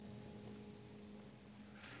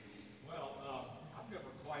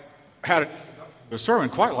had a sermon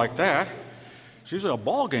quite like that. It's usually a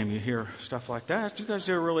ball game you hear stuff like that. You guys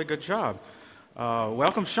did a really good job.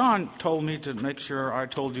 Welcome. Sean told me to make sure I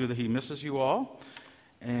told you that he misses you all,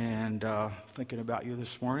 and thinking about you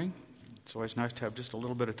this morning. It's always nice to have just a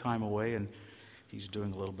little bit of time away, and he's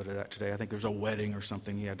doing a little bit of that today. I think there's a wedding or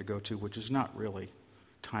something he had to go to, which is not really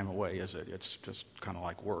time away, is it? It's just kind of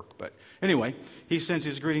like work. But anyway, he sends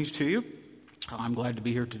his greetings to you. I'm glad to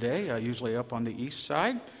be here today, usually up on the east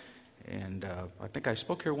side. And I think I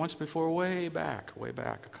spoke here once before, way back,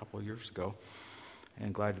 a couple of years ago.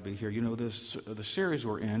 And glad to be here. You know, the series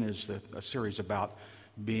we're in is a series about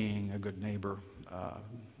being a good neighbor,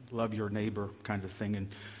 love your neighbor kind of thing. And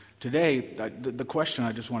today, the question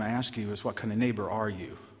I just want to ask you is, what kind of neighbor are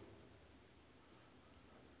you?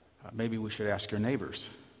 Maybe we should ask your neighbors,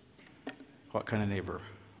 what kind of neighbor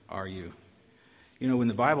are you? You know, in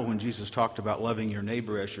the Bible, when Jesus talked about loving your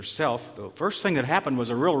neighbor as yourself, the first thing that happened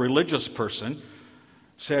was a real religious person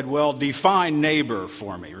said, well, define neighbor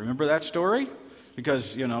for me. Remember that story?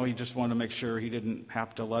 Because, you know, he just wanted to make sure he didn't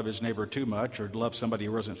have to love his neighbor too much or love somebody he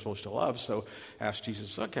wasn't supposed to love. So asked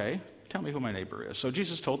Jesus, okay, tell me who my neighbor is. So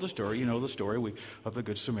Jesus told the story, you know the story of the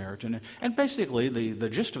Good Samaritan. And basically, the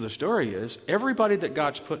gist of the story is everybody that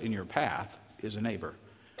God's put in your path is a neighbor.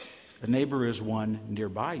 A neighbor is one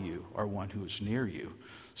nearby you or one who is near you.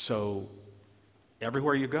 So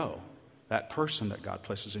everywhere you go, that person that God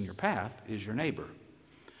places in your path is your neighbor.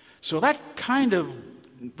 So that kind of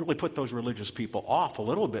really put those religious people off a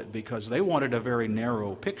little bit because they wanted a very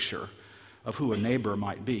narrow picture of who a neighbor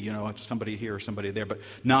might be. You know, it's somebody here or somebody there, but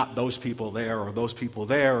not those people there or those people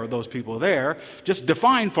there or those people there. Just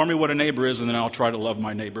define for me what a neighbor is, and then I'll try to love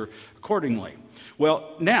my neighbor accordingly.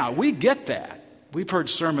 Well, now we get that. We've heard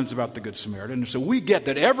sermons about the Good Samaritan, so we get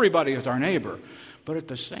that everybody is our neighbor. But at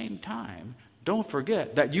the same time, don't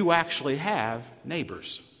forget that you actually have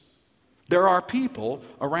neighbors. There are people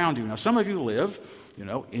around you. Now, some of you live, you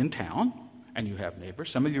know, in town, and you have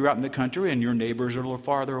neighbors. Some of you are out in the country, and your neighbors are a little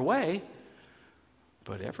farther away.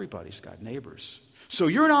 But everybody's got neighbors. So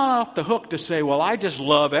you're not off the hook to say, well, I just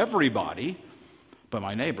love everybody, but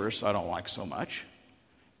my neighbors I don't like so much.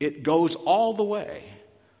 It goes all the way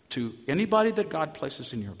to anybody that God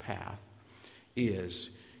places in your path is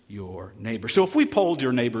your neighbor. So if we polled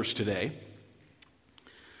your neighbors today,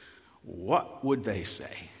 what would they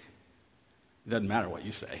say? It doesn't matter what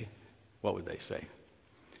you say. What would they say?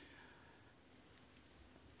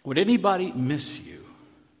 Would anybody miss you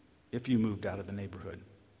if you moved out of the neighborhood?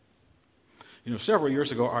 You know, several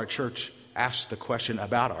years ago, our church asked the question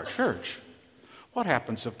about our church. What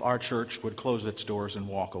happens if our church would close its doors and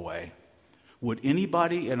walk away? Would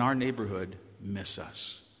anybody in our neighborhood miss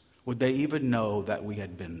us? Would they even know that we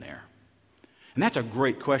had been there? And that's a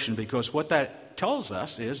great question, because what that tells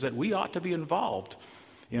us is that we ought to be involved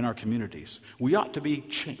in our communities. We ought to be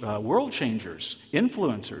world changers,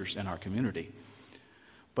 influencers in our community.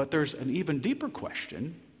 But there's an even deeper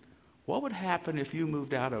question. What would happen if you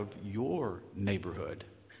moved out of your neighborhood?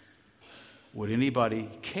 Would anybody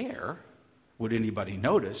care? Would anybody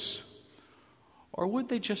notice? Or would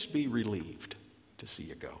they just be relieved to see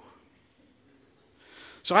you go?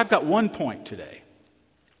 So I've got one point today.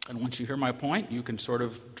 And once you hear my point, you can sort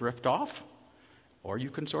of drift off, or you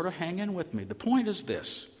can sort of hang in with me. The point is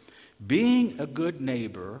this: being a good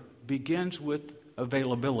neighbor begins with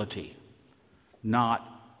availability,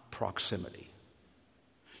 not proximity.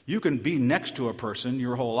 You can be next to a person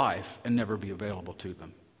your whole life and never be available to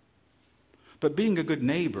them. But being a good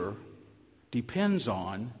neighbor depends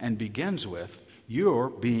on and begins with your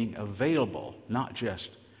being available, not just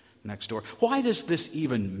next door. Why does this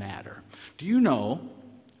even matter? Do you know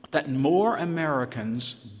that more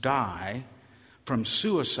Americans die from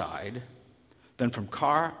suicide than from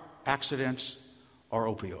car accidents or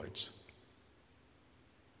opioids?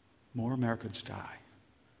 More Americans die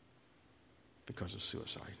because of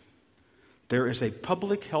suicide. There is a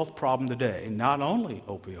public health problem today, not only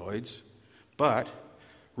opioids, but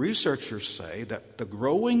researchers say that the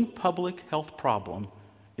growing public health problem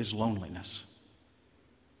is loneliness.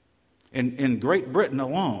 In Great Britain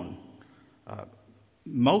alone,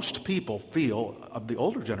 most people feel, of the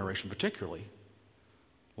older generation particularly,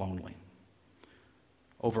 lonely.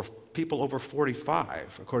 People over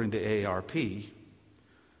 45, according to AARP,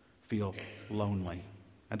 feel lonely.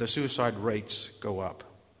 And the suicide rates go up.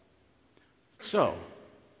 So,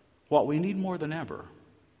 what we need more than ever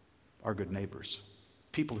are good neighbors.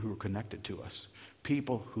 People who are connected to us.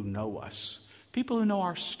 People who know us. People who know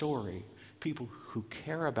our story. People who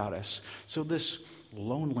care about us. So this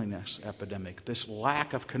loneliness epidemic, this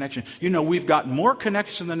lack of connection. You know, we've got more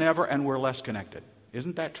connection than ever and we're less connected.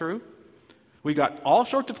 Isn't that true? We got all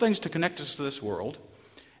sorts of things to connect us to this world,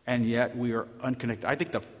 and yet we are unconnected. I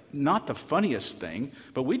think not the funniest thing,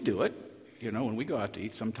 but we do it. When we go out to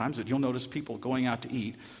eat, sometimes you'll notice people going out to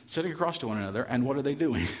eat, sitting across to one another, and what are they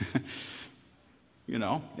doing? In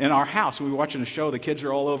our house, when we're watching a show, the kids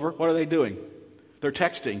are all over. What are they doing? They're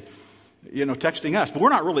texting. Texting us. But we're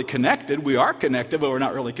not really connected. We are connected, but we're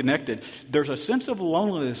not really connected. There's a sense of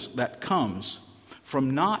loneliness that comes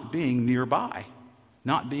from not being nearby,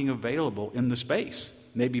 not being available in the space.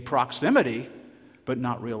 Maybe proximity, but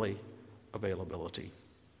not really availability.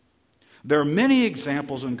 There are many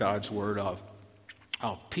examples in God's Word of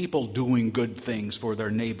people doing good things for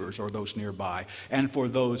their neighbors or those nearby and for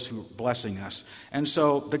those who are blessing us. And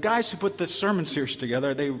so the guys who put this sermon series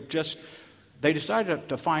together, they decided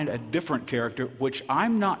to find a different character, which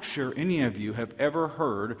I'm not sure any of you have ever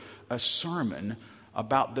heard a sermon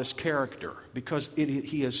about this character, because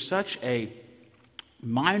he is such a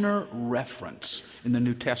minor reference in the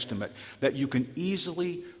New Testament that you can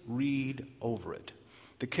easily read over it.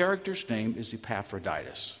 The character's name is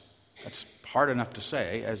Epaphroditus. That's hard enough to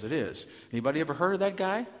say as it is. Anybody ever heard of that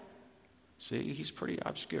guy? See, he's pretty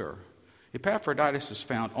obscure. Epaphroditus is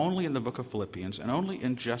found only in the book of Philippians and only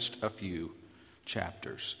in just a few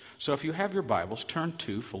chapters. So if you have your Bibles, turn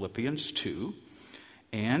to Philippians 2,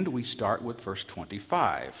 and we start with verse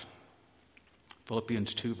 25.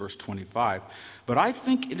 Philippians 2, verse 25. But I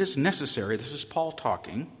think it is necessary, this is Paul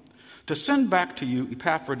talking, to send back to you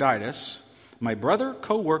Epaphroditus, my brother,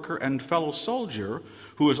 co-worker, and fellow soldier,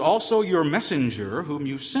 who is also your messenger, whom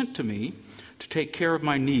you sent to me to take care of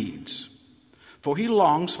my needs. For he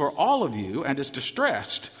longs for all of you and is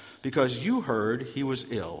distressed because you heard he was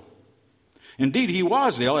ill. Indeed, he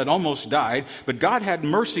was ill and almost died, but God had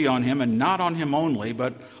mercy on him, and not on him only,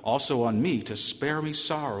 but also on me, to spare me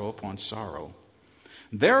sorrow upon sorrow.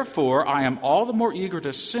 Therefore, I am all the more eager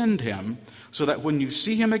to send him, so that when you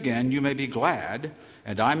see him again, you may be glad,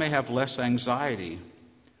 and I may have less anxiety.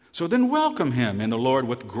 So then welcome him in the Lord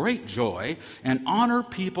with great joy, and honor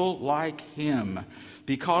people like him,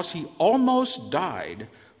 because he almost died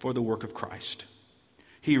for the work of Christ.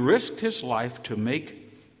 He risked his life to make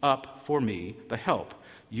up for me the help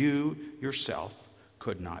you yourself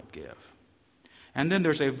could not give. And then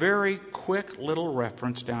there's a very quick little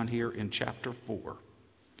reference down here in chapter 4,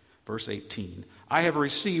 verse 18. I have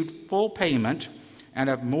received full payment and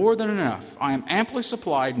have more than enough. I am amply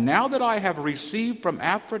supplied now that I have received from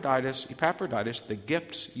Epaphroditus the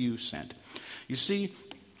gifts you sent. You see,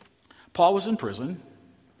 Paul was in prison,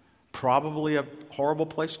 probably a horrible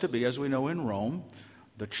place to be, as we know, in Rome.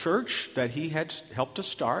 The church that he had helped to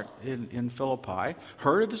start in Philippi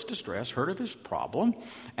heard of his distress, heard of his problem,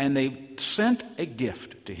 and they sent a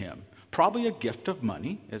gift to him. Probably a gift of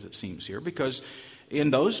money, as it seems here, because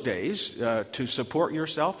in those days, to support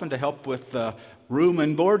yourself and to help with room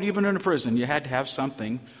and board, even in a prison, you had to have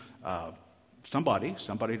something,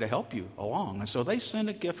 somebody to help you along. And so they sent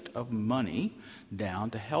a gift of money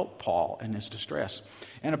down to help Paul in his distress.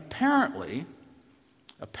 And apparently,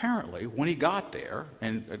 when he got there,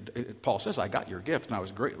 and Paul says, I got your gift, and I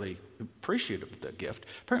was greatly appreciative of the gift.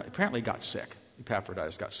 Apparently he got sick.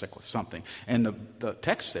 Epaphroditus got sick with something. And the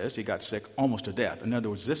text says he got sick almost to death. In other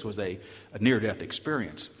words, this was a near-death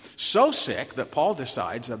experience. So sick that Paul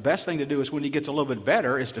decides the best thing to do is when he gets a little bit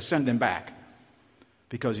better is to send him back,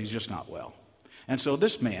 because he's just not well. And so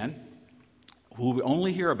this man, who we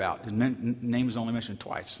only hear about, his name is only mentioned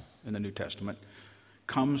twice in the New Testament,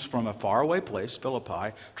 comes from a faraway place,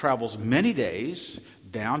 Philippi, travels many days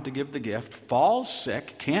down to give the gift, falls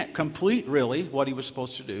sick, can't complete really what he was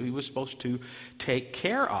supposed to do. He was supposed to take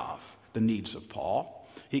care of the needs of Paul.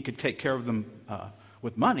 He could take care of them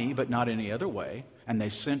with money, but not any other way, and they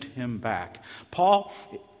sent him back. Paul,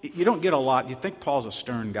 you don't get a lot. You think Paul's a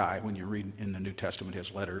stern guy when you read in the New Testament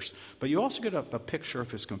his letters, but you also get a picture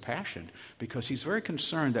of his compassion, because he's very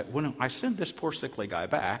concerned that when I send this poor sickly guy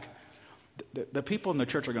back, the people in the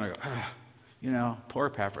church are going to go, poor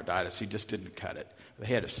Epaphroditus, he just didn't cut it. They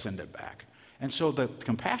had to send him back. And so the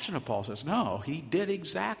compassion of Paul says, no, he did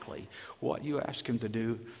exactly what you asked him to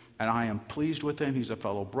do, and I am pleased with him. He's a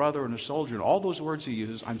fellow brother and a soldier, and all those words he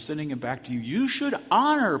uses, I'm sending him back to you. You should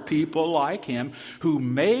honor people like him who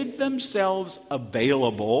made themselves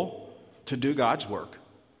available to do God's work.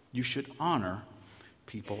 You should honor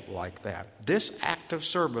people like that. This act of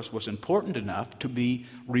service was important enough to be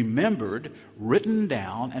remembered, written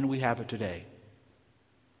down, and we have it today.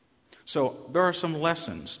 So there are some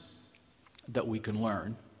lessons that we can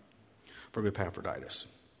learn from Epaphroditus.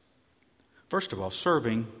 First of all,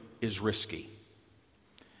 serving is risky.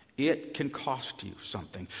 It can cost you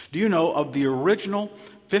something. Do you know of the original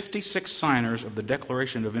 56 signers of the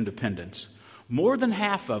Declaration of Independence, more than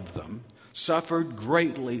half of them suffered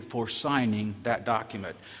greatly for signing that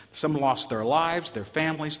document. Some lost their lives, their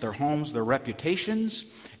families, their homes, their reputations.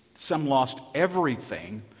 Some lost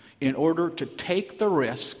everything in order to take the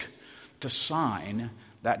risk to sign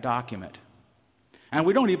that document. And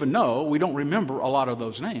we don't even know, we don't remember a lot of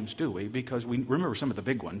those names, do we? Because we remember some of the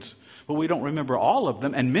big ones, but we don't remember all of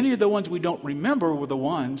them. And many of the ones we don't remember were the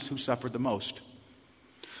ones who suffered the most.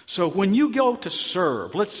 So when you go to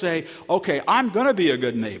serve, let's say, okay, I'm going to be a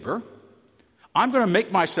good neighbor. I'm going to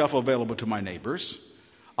make myself available to my neighbors.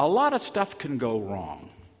 A lot of stuff can go wrong.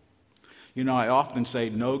 You know, I often say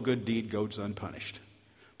no good deed goes unpunished.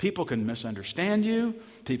 People can misunderstand you.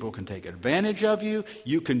 People can take advantage of you.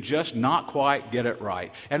 You can just not quite get it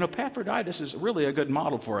right. And Epaphroditus is really a good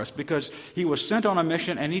model for us because he was sent on a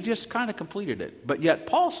mission and he just kind of completed it. But yet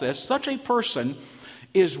Paul says such a person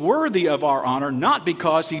is worthy of our honor not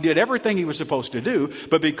because he did everything he was supposed to do,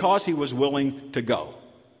 but because he was willing to go.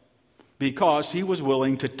 Because he was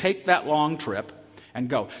willing to take that long trip and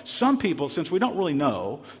go. Some people, since we don't really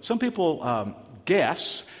know, some people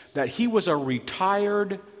guess that he was a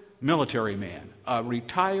retired military man, a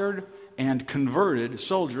retired and converted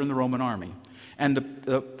soldier in the Roman army. And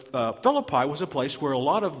Philippi was a place where a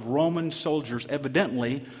lot of Roman soldiers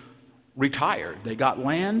evidently retired. They got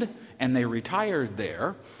land and they retired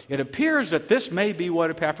there. It appears that this may be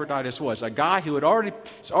what Epaphroditus was, a guy who had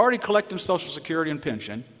already collected Social Security and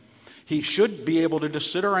pension. He should be able to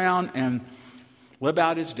just sit around and live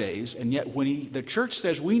out his days, and yet when the church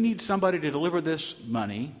says we need somebody to deliver this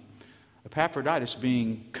money, Epaphroditus,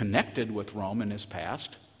 being connected with Rome in his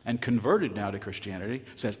past and converted now to Christianity,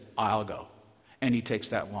 says, I'll go. And he takes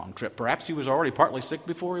that long trip. Perhaps he was already partly sick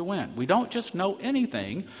before he went. We don't just know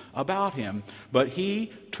anything about him, but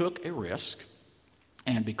he took a risk,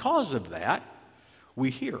 and because of that,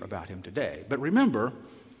 we hear about him today. But remember,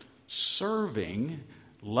 serving,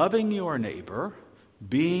 loving your neighbor,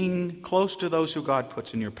 being close to those who God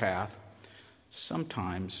puts in your path,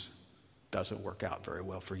 sometimes doesn't work out very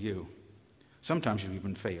well for you. Sometimes you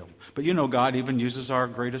even fail. But you know, God even uses our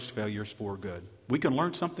greatest failures for good. We can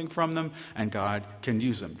learn something from them, and God can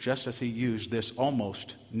use them, just as he used this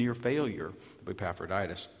almost near failure of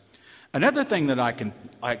Epaphroditus. Another thing that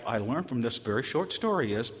I learned from this very short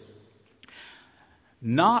story is,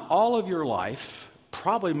 not all of your life,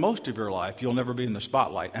 probably most of your life, you'll never be in the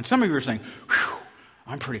spotlight. And some of you are saying, whew,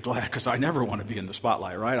 I'm pretty glad because I never want to be in the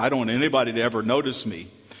spotlight, right? I don't want anybody to ever notice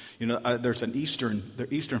me. You know, there's the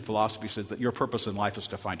Eastern philosophy says that your purpose in life is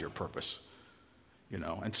to find your purpose. You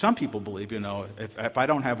know, and some people believe, you know, if I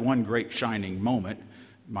don't have one great shining moment,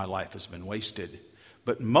 my life has been wasted.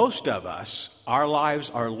 But most of us, our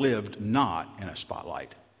lives are lived not in a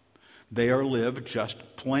spotlight. They are lived just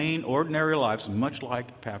plain, ordinary lives, much like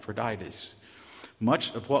Epaphroditus.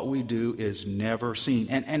 Much of what we do is never seen.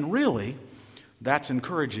 And really, that's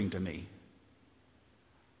encouraging to me.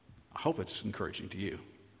 I hope it's encouraging to you.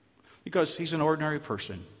 Because he's an ordinary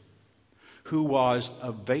person who was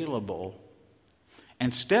available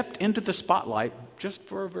and stepped into the spotlight just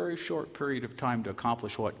for a very short period of time to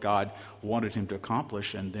accomplish what God wanted him to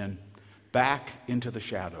accomplish, and then back into the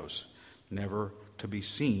shadows, never to be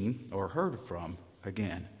seen or heard from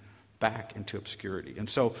again, back into obscurity. And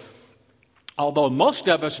so, although most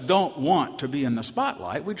of us don't want to be in the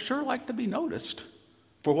spotlight, we'd sure like to be noticed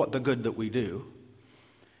for what the good that we do.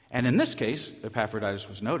 And in this case, Epaphroditus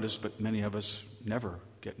was noticed, but many of us never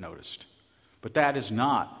get noticed. But that is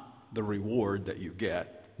not the reward that you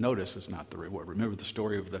get. Notice is not the reward. Remember the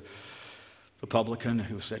story of the publican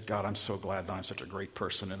who said, God, I'm so glad that I'm such a great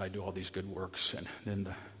person and I do all these good works. And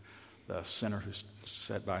then the sinner who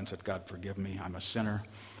sat by and said, God, forgive me, I'm a sinner.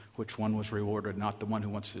 Which one was rewarded? Not the one who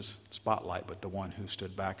wants his spotlight, but the one who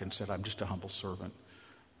stood back and said, I'm just a humble servant.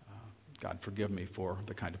 God, forgive me for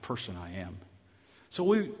the kind of person I am. So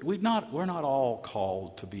we're not all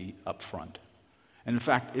called to be up front. And in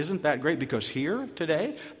fact, isn't that great? Because here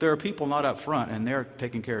today, there are people not up front and they're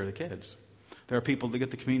taking care of the kids. There are people that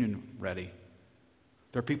get the communion ready.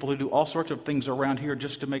 There are people who do all sorts of things around here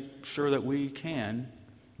just to make sure that we can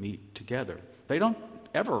meet together. They don't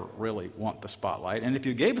ever really want the spotlight. And if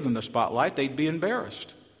you gave them the spotlight, they'd be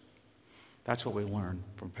embarrassed. That's what we learn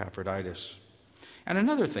from Epaphroditus. And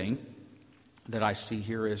another thing that I see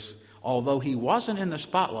here is, although he wasn't in the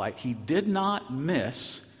spotlight, he did not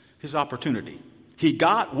miss his opportunity. He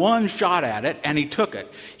got one shot at it, and he took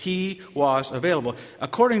it. He was available.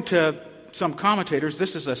 According to some commentators,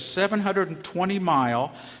 this is a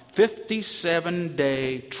 720-mile,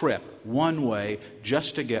 57-day trip, one way,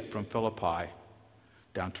 just to get from Philippi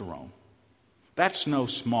down to Rome. That's no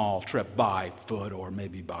small trip by foot or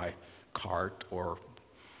maybe by cart or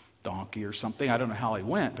donkey or something. I don't know how he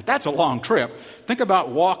went, but that's a long trip. Think about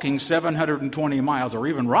walking 720 miles or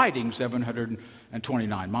even riding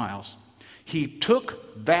 729 miles. He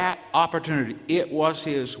took that opportunity. It was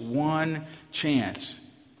his one chance.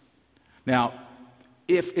 Now,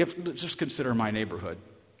 if just consider my neighborhood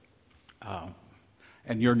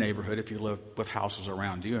and your neighborhood, if you live with houses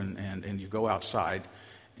around you and you go outside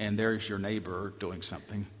and there's your neighbor doing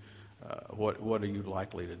something, what are you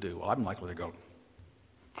likely to do? Well, I'm likely to go,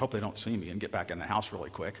 hope they don't see me and get back in the house really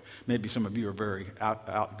quick. Maybe some of you are very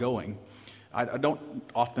outgoing. I don't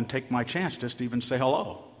often take my chance just to even say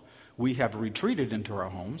hello. We have retreated into our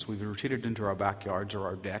homes. We've retreated into our backyards or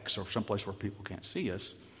our decks or someplace where people can't see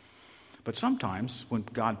us. But sometimes when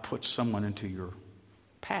God puts someone into your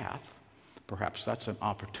path, perhaps that's an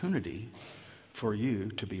opportunity for you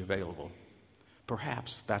to be available.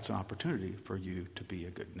 Perhaps that's an opportunity for you to be a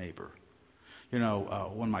good neighbor. You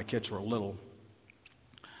know, when my kids were little,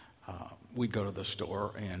 we'd go to the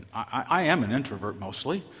store, and I am an introvert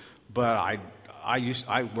mostly, but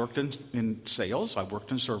I worked in sales. I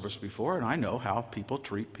worked in service before, and I know how people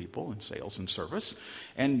treat people in sales and service.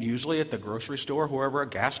 And usually at the grocery store, wherever, a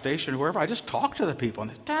gas station, wherever, I just talk to the people.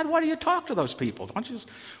 And Dad, why do you talk to those people? Don't you just...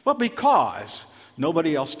 Well, because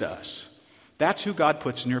nobody else does. That's who God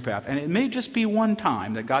puts in your path. And it may just be one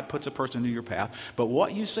time that God puts a person in your path, but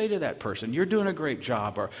what you say to that person, you're doing a great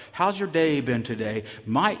job, or how's your day been today,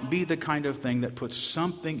 might be the kind of thing that puts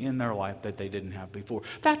something in their life that they didn't have before.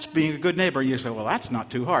 That's being a good neighbor. You say, well, that's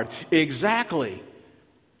not too hard. Exactly.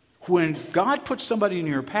 When God puts somebody in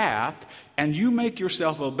your path and you make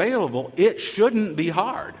yourself available, it shouldn't be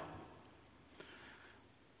hard.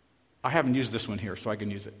 I haven't used this one here, so I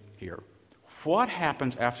can use it here. What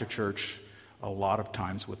happens after church a lot of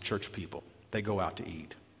times with church people? They go out to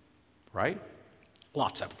eat, right?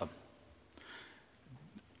 Lots of them.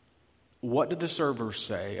 What did the servers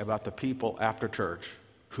say about the people after church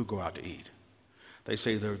who go out to eat? They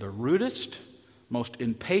say they're the rudest, most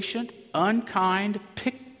impatient, unkind,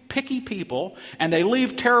 picky people, and they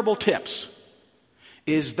leave terrible tips.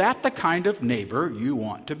 Is that the kind of neighbor you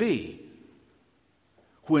want to be?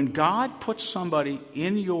 When God puts somebody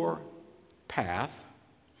in your path,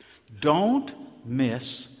 don't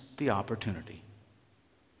miss the opportunity.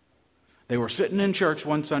 They were sitting in church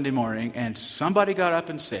one Sunday morning, and somebody got up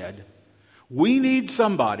and said, we need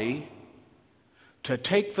somebody to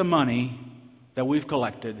take the money that we've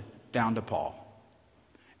collected down to Paul.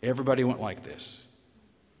 Everybody went like this,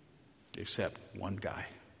 except one guy,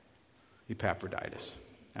 Epaphroditus.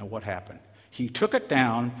 And what happened? He took it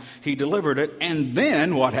down, he delivered it, and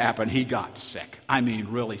then what happened? He got sick. I mean,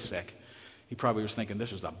 really sick. He probably was thinking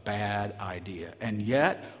this was a bad idea. And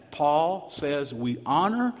yet, Paul says we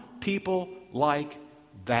honor people like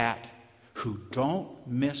that who don't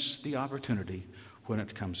miss the opportunity when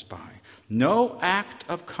it comes by. No act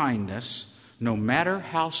of kindness, no matter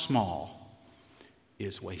how small,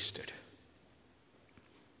 is wasted.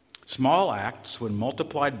 Small acts, when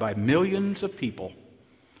multiplied by millions of people,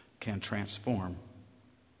 can transform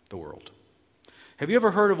the world. Have you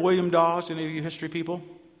ever heard of William Dawes, any of you history people?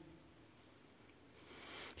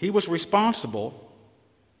 He was responsible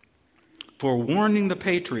for warning the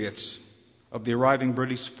Patriots of the arriving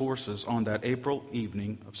British forces on that April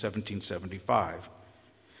evening of 1775.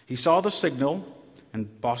 He saw the signal in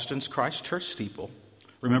Boston's Christ Church steeple.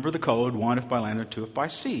 Remember the code, 1 if by land and 2 if by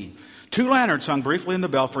sea. 2 lanterns hung briefly in the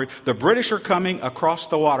belfry. The British are coming across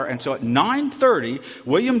the water. And so at 9:30,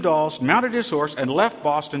 William Dawes mounted his horse and left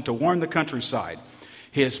Boston to warn the countryside.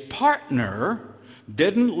 His partner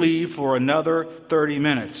didn't leave for another 30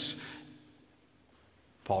 minutes.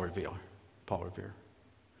 Paul Revere.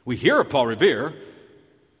 We hear of Paul Revere,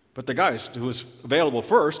 but the guy who was available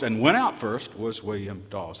first and went out first was William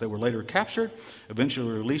Dawes. They were later captured, eventually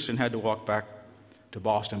released, and had to walk back to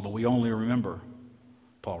Boston, but we only remember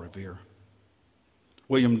Paul Revere.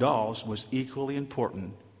 William Dawes was equally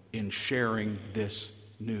important in sharing this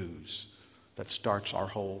news that starts our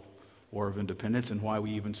whole War of Independence and why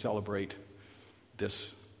we even celebrate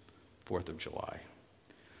this 4th of July.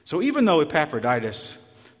 So even though Epaphroditus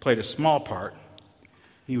played a small part,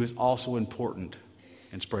 he was also important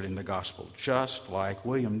in spreading the gospel, just like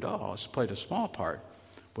William Dawes played a small part,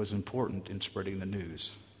 was important in spreading the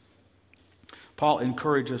news. Paul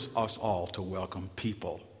encourages us all to welcome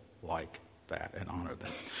people like that and honor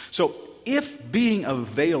them. So if being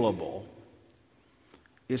available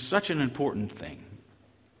is such an important thing,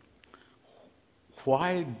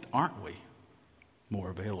 why aren't we more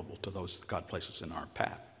available to those God places in our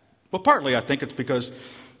path? Well, partly I think it's because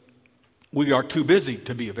we are too busy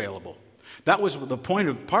to be available. That was the part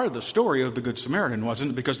of the story of the Good Samaritan,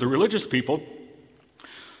 wasn't it? Because the religious people,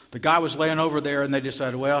 The guy was laying over there, and they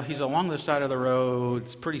decided, well, he's along the side of the road.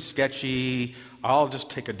 It's pretty sketchy. I'll just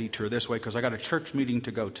take a detour this way because I got a church meeting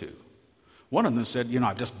to go to. One of them said,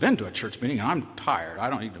 I've just been to a church meeting, and I'm tired. I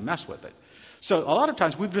don't need to mess with it. So a lot of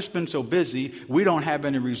times we've just been so busy, we don't have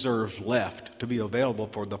any reserves left to be available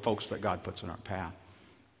for the folks that God puts in our path.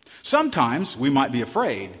 Sometimes we might be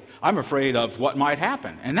afraid. I'm afraid of what might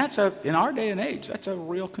happen. And in our day and age, that's a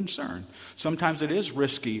real concern. Sometimes it is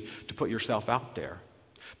risky to put yourself out there.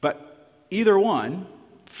 But either one,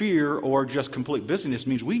 fear or just complete busyness,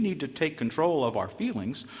 means we need to take control of our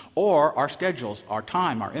feelings or our schedules, our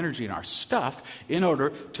time, our energy, and our stuff in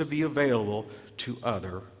order to be available to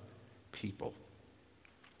other people.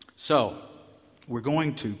 So, we're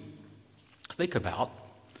going to think about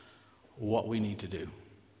what we need to do.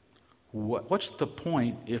 What's the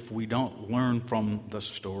point if we don't learn from the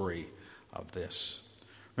story of this?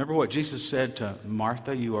 Remember what Jesus said to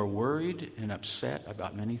Martha, you are worried and upset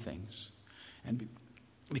about many things. And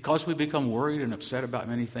because we become worried and upset about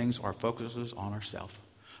many things, our focus is on ourselves.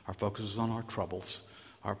 Our focus is on our troubles.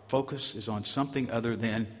 Our focus is on something other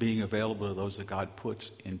than being available to those that God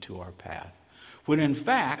puts into our path. When in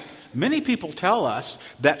fact, many people tell us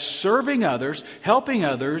that serving others, helping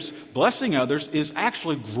others, blessing others is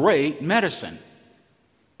actually great medicine.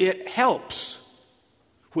 It helps.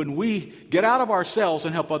 When we get out of ourselves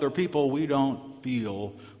and help other people, we don't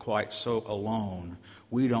feel quite so alone.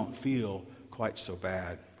 We don't feel quite so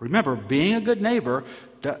bad. Remember, being a good neighbor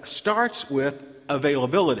starts with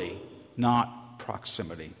availability, not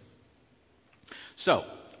proximity. So,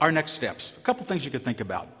 our next steps. A couple things you could think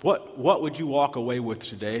about. What would you walk away with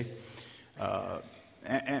today?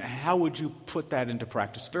 And how would you put that into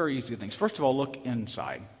practice? Very easy things. First of all, look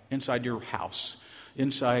inside your house,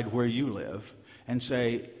 inside where you live, and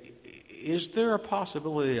say, is there a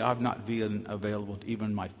possibility I've not been available to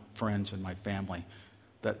even my friends and my family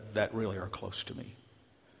that really are close to me?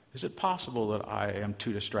 Is it possible that I am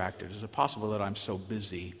too distracted? Is it possible that I'm so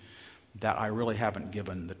busy that I really haven't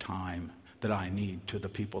given the time that I need to the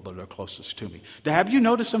people that are closest to me? Have you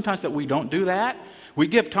noticed sometimes that we don't do that? We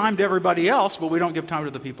give time to everybody else, but we don't give time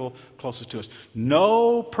to the people closest to us.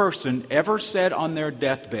 No person ever said on their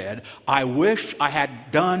deathbed, I wish I had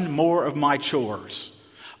done more of my chores.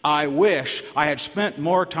 I wish I had spent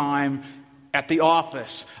more time at the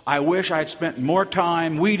office. I wish I had spent more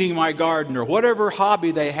time weeding my garden or whatever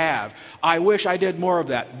hobby they have. I wish I did more of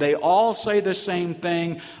that. They all say the same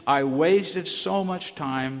thing. I wasted so much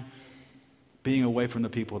time being away from the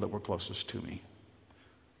people that were closest to me.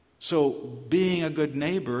 So being a good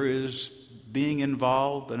neighbor is being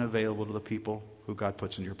involved and available to the people who God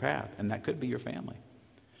puts in your path. And that could be your family.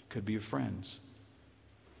 Could be your friends.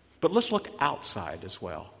 But let's look outside as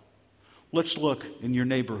well. Let's look in your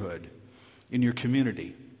neighborhood, in your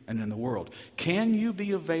community, and in the world. Can you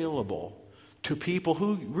be available to people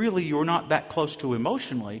who really you're not that close to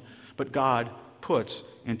emotionally, but God puts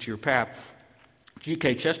into your path?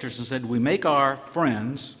 G.K. Chesterton said, we make our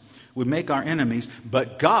friends, we make our enemies,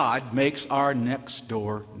 but God makes our next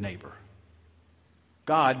door neighbor.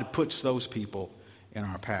 God puts those people in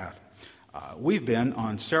our path. We've been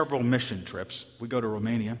on several mission trips. We go to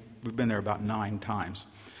Romania. We've been there about 9 times.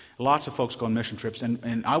 Lots of folks go on mission trips,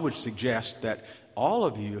 and I would suggest that all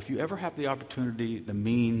of you, if you ever have the opportunity, the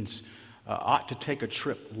means, ought to take a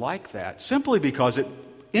trip like that, simply because it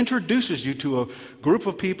introduces you to a group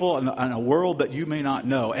of people and a world that you may not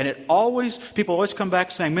know. And people always come back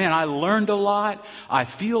saying, man, I learned a lot. I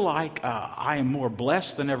feel like I am more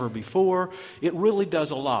blessed than ever before. It really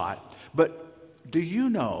does a lot. But do you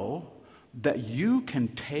know that you can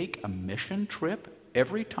take a mission trip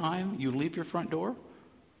every time you leave your front door?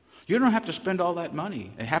 You don't have to spend all that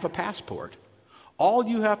money and have a passport. All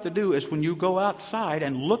you have to do is when you go outside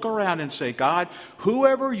and look around and say, God,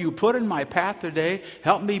 whoever you put in my path today,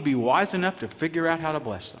 help me be wise enough to figure out how to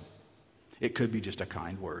bless them. It could be just a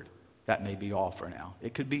kind word. That may be all for now.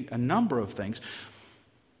 It could be a number of things.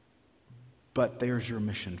 But there's your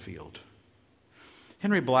mission field.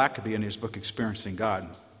 Henry Blackaby, in his book, Experiencing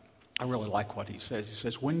God, I really like what he says. He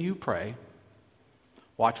says, when you pray,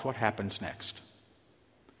 watch what happens next.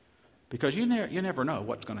 Because you never know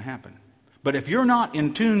what's going to happen. But if you're not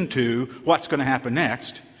in tune to what's going to happen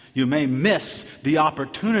next, you may miss the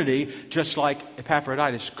opportunity, just like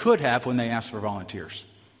Epaphroditus could have when they asked for volunteers.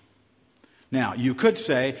 Now, you could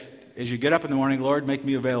say, as you get up in the morning, Lord, make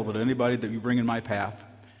me available to anybody that you bring in my path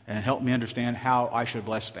and help me understand how I should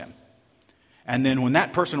bless them. And then when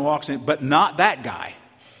that person walks in, but not that guy,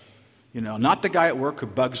 not the guy at work who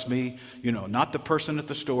bugs me, not the person at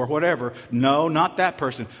the store, whatever. No, not that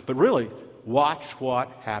person. But really, watch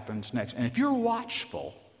what happens next. And if you're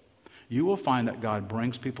watchful, you will find that God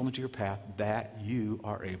brings people into your path that you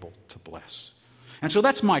are able to bless. And so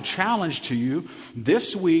that's my challenge to you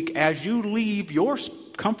this week as you leave your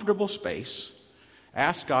comfortable space.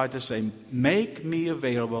 Ask God to say, make me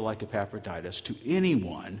available like Epaphroditus to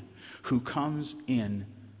anyone who comes in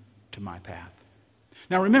to my path.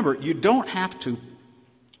 Now remember, you don't have to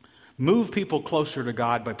move people closer to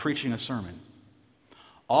God by preaching a sermon.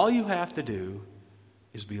 All you have to do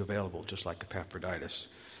is be available, just like Epaphroditus.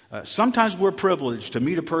 Sometimes we're privileged to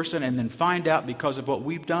meet a person and then find out because of what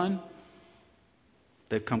we've done,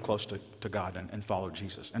 they've come close to God and followed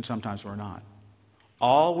Jesus. And sometimes we're not.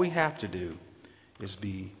 All we have to do is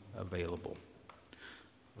be available.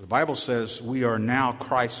 The Bible says we are now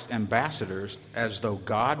Christ's ambassadors, as though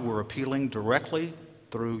God were appealing directly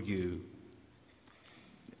through you,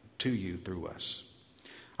 to you through us.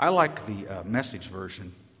 I like the Message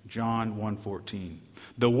version, John 1:14.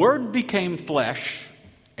 The Word became flesh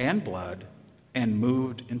and blood and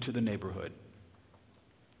moved into the neighborhood.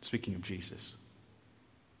 Speaking of Jesus.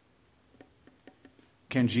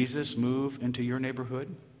 Can Jesus move into your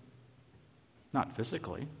neighborhood? Not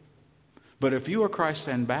physically. But if you are Christ's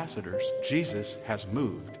ambassadors, Jesus has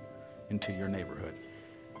moved into your neighborhood.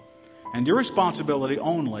 And your responsibility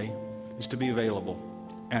only is to be available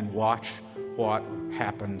and watch what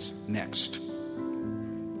happens next.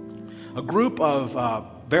 A group of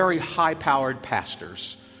very high-powered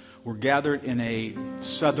pastors were gathered in a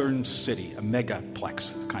southern city, a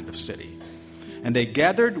megaplex kind of city. And they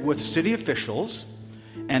gathered with city officials,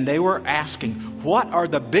 and they were asking, what are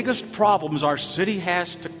the biggest problems our city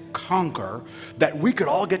has to conquer that we could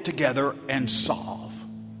all get together and solve?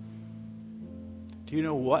 Do you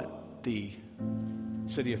know what the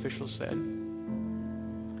city officials said?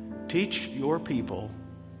 Teach your people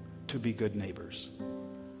to be good neighbors.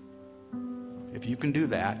 If you can do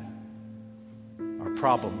that, our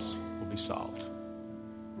problems will be solved.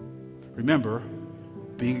 Remember,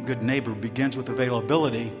 being a good neighbor begins with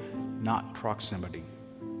availability, not proximity.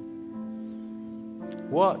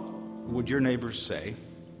 What would your neighbors say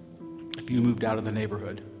if you moved out of the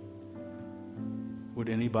neighborhood? Would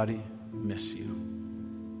anybody miss you?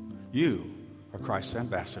 You are Christ's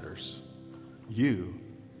ambassadors. You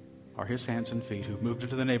are his hands and feet who've moved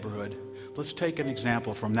into the neighborhood. Let's take an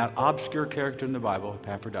example from that obscure character in the Bible,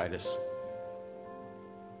 Epaphroditus,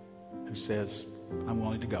 who says, I'm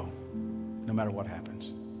willing to go, no matter what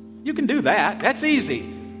happens. You can do that. That's easy.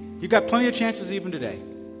 You've got plenty of chances even today.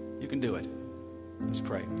 You can do it. Let's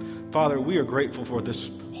pray. Father, we are grateful for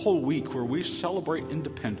this whole week where we celebrate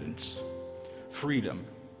independence, freedom.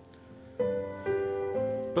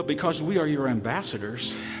 But because we are your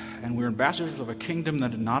ambassadors, and we're ambassadors of a kingdom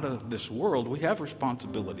that is not of this world, we have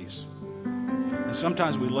responsibilities. And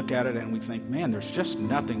sometimes we look at it and we think, man, there's just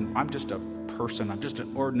nothing. I'm just a person. I'm just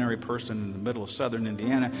an ordinary person in the middle of southern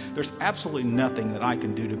Indiana. There's absolutely nothing that I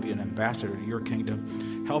can do to be an ambassador to your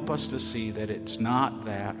kingdom. Help us to see that it's not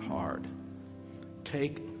that hard.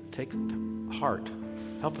 Take heart.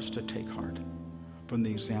 Help us to take heart from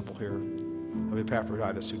the example here of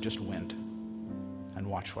Epaphroditus, who just went and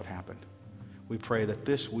watched what happened. We pray that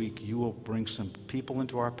this week you will bring some people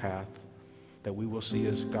into our path that we will see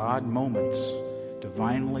as God moments,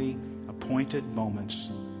 divinely appointed moments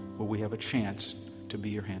where we have a chance to be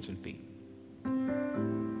your hands and feet.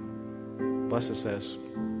 Bless us as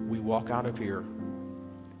we walk out of here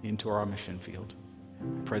into our mission field.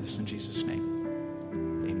 I pray this in Jesus' name.